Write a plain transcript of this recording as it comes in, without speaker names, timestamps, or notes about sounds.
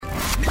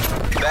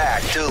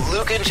Back to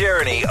Luke and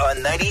Jeremy on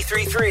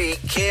 93.3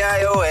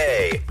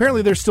 KIOA.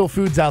 Apparently, there's still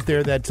foods out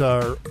there that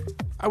are,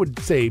 I would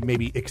say,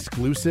 maybe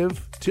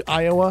exclusive to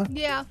Iowa.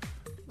 Yeah.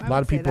 A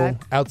lot of people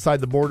outside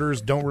the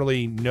borders don't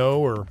really know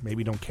or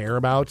maybe don't care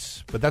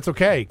about, but that's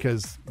okay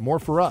because more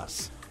for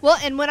us. Well,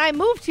 and when I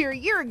moved here a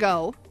year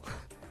ago,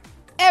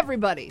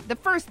 the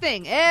first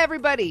thing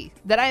everybody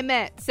that I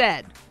met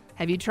said,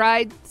 have you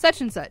tried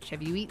such and such?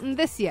 Have you eaten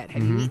this yet?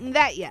 Have you eaten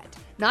that yet?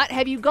 Not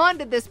have you gone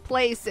to this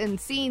place and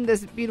seen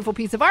this beautiful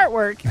piece of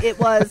artwork. It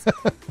was,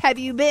 have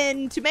you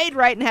been to Made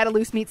Right and had a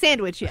loose meat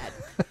sandwich yet?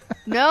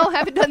 No,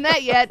 haven't done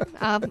that yet.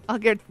 I'll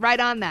get right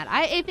on that.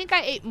 I think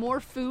I ate more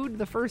food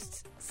the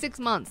first 6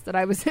 months that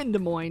I was in Des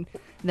Moines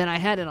than I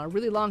had in a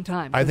really long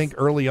time. I think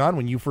early on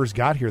when you first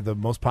got here, the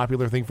most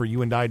popular thing for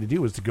you and I to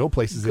do was to go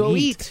places and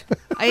eat.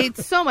 I ate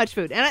so much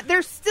food. And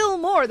there's still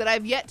more that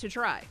I've yet to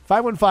try.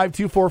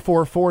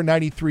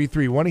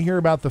 515-244-4933. Want to hear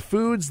about the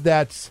foods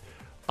that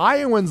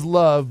Iowans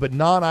love but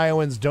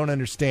non-Iowans don't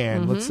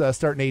understand. Let's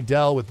start in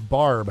Adele with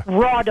Barb.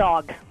 Raw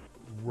dog.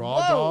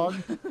 Raw dog?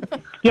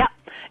 Yep.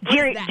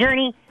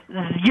 Journey,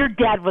 your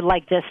dad would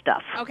like this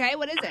stuff. Okay,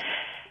 what is it?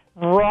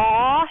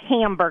 Raw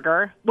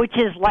hamburger, which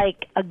is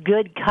like a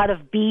good cut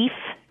of beef,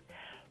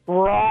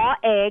 raw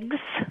eggs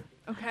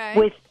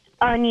with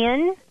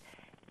onion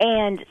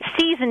and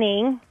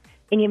seasoning,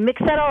 and you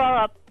mix that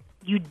all up.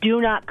 You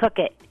do not cook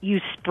it. You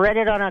spread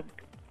it on a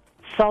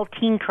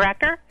saltine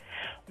cracker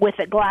with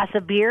a glass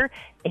of beer,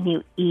 and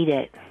you eat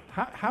it.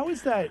 How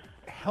is that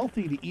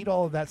healthy to eat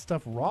all of that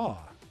stuff raw?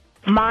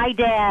 My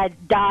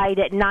dad died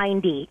at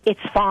 90. It's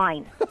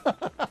fine.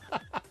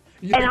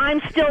 And I'm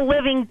still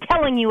living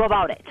telling you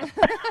about it.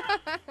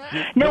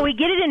 No, we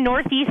get it in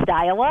Northeast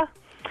Iowa,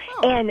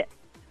 and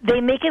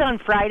they make it on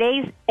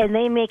Fridays, and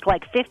they make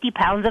like 50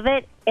 pounds of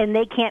it, and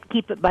they can't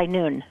keep it by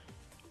noon.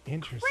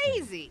 Interesting.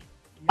 Crazy.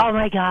 Oh,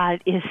 my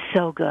God, it is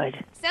so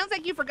good. Sounds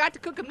like you forgot to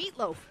cook a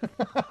meatloaf.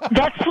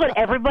 That's what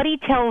everybody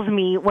tells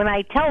me when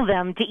I tell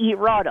them to eat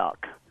raw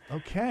dog.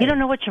 Okay. You don't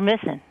know what you're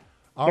missing.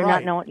 You're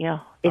not knowing,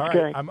 it's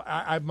good.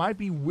 I might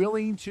be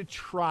willing to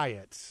try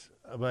it,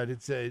 but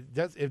it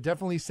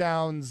definitely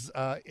sounds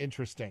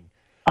interesting.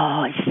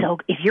 Oh,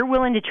 if you're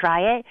willing to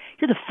try it,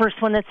 you're the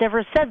first one that's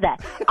ever said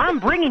that. I'm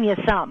bringing you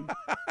some.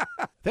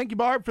 Thank you,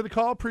 Barb, for the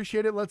call.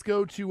 Appreciate it. Let's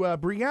go to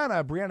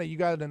Brianna. Brianna, you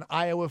got an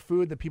Iowa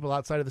food that people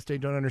outside of the state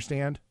don't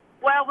understand?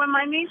 Well, when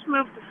my niece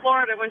moved to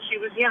Florida when she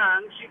was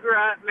young, she grew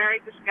up,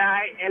 married this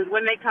guy, and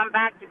when they come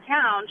back to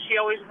town, she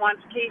always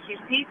wants Casey's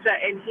Pizza,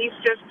 and he's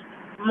just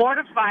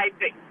mortified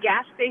that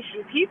gas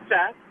station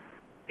pizza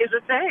is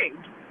a thing.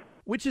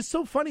 Which is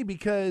so funny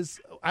because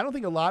I don't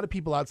think a lot of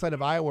people outside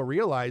of Iowa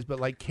realize, but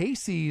like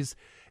Casey's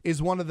is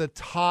one of the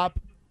top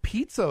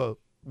pizza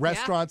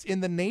restaurants in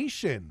the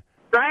nation.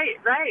 Right.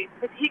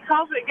 But he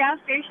calls it gas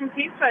station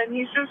pizza, and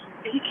he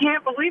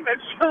can't believe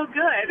it's so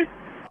good.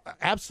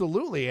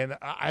 Absolutely. And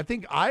I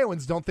think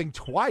Iowans don't think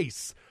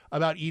twice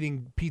about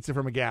eating pizza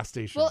from a gas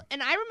station. Well,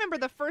 and I remember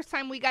the first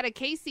time we got a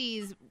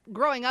Casey's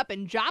growing up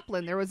in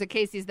Joplin, there was a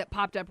Casey's that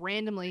popped up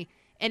randomly,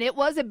 and it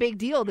was a big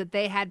deal that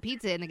they had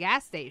pizza in a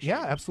gas station.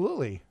 Yeah,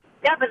 absolutely.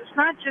 Yeah, but it's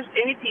not just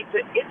any pizza.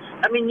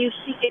 You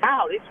seek it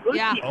out. It's good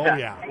pizza. Oh,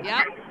 yeah.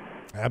 Yep.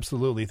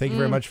 Absolutely. Thank you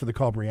very much for the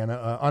call,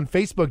 Brianna. On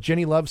Facebook,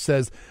 Jenny Love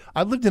says,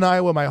 I've lived in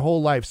Iowa my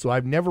whole life, so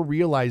I've never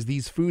realized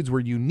these foods were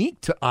unique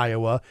to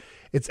Iowa.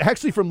 It's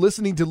actually from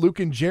listening to Luke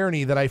and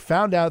Jeremy that I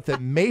found out that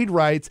Made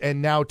Rights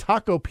and now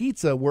Taco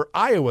Pizza were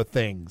Iowa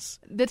things.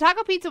 The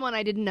Taco Pizza one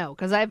I didn't know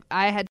because I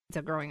had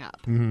pizza growing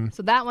up.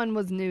 So that one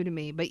was new to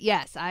me. But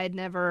yes, I had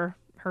never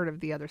heard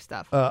of the other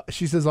stuff.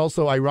 She says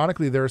also,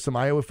 ironically, there are some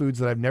Iowa foods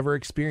that I've never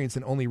experienced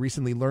and only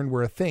recently learned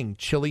were a thing.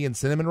 Chili and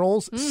cinnamon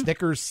rolls,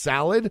 Snickers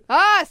salad.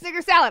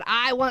 Snickers salad.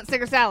 I want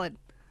Snickers salad.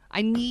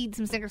 I need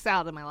some Snickers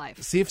salad in my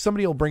life. See if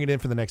somebody will bring it in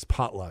for the next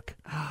potluck.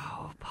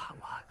 Oh, potlucks.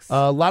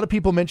 A lot of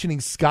people mentioning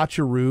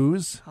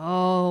scotcheroos.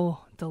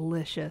 Oh,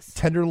 delicious.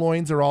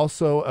 Tenderloins are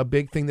also a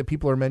big thing that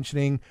people are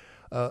mentioning.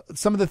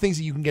 Some of the things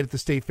that you can get at the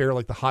state fair,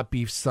 like the hot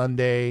beef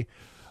sundae.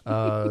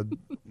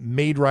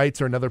 Made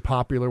Rights are another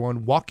popular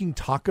one. Walking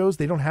tacos,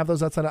 they don't have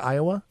those outside of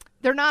Iowa?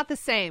 Thare not the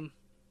same.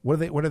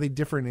 What are they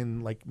different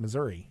in, like,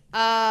 Missouri?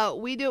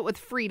 We do it with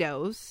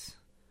Fritos.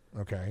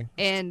 Okay.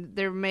 And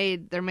they're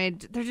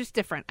just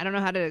different. I don't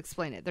know how to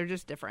explain it. They're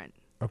just different.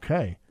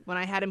 Okay. When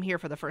I had them here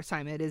for the first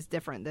time, it is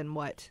different than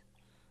what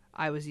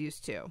I was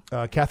used to.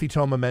 Kathy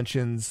Toma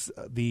mentions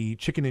the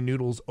chicken and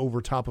noodles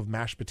over top of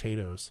mashed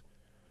potatoes.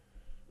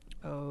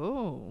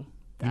 Oh,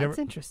 that's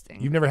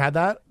interesting. You've never had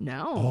that?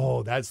 No.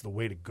 Oh, that's the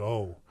way to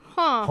go.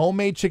 Huh.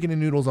 Homemade chicken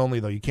and noodles only,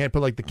 though. You can't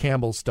put, like, the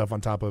Campbell's stuff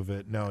on top of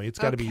it. No, it's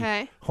got to be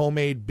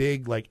homemade,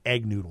 big, like,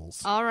 egg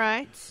noodles. All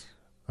right.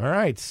 All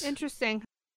right. Interesting.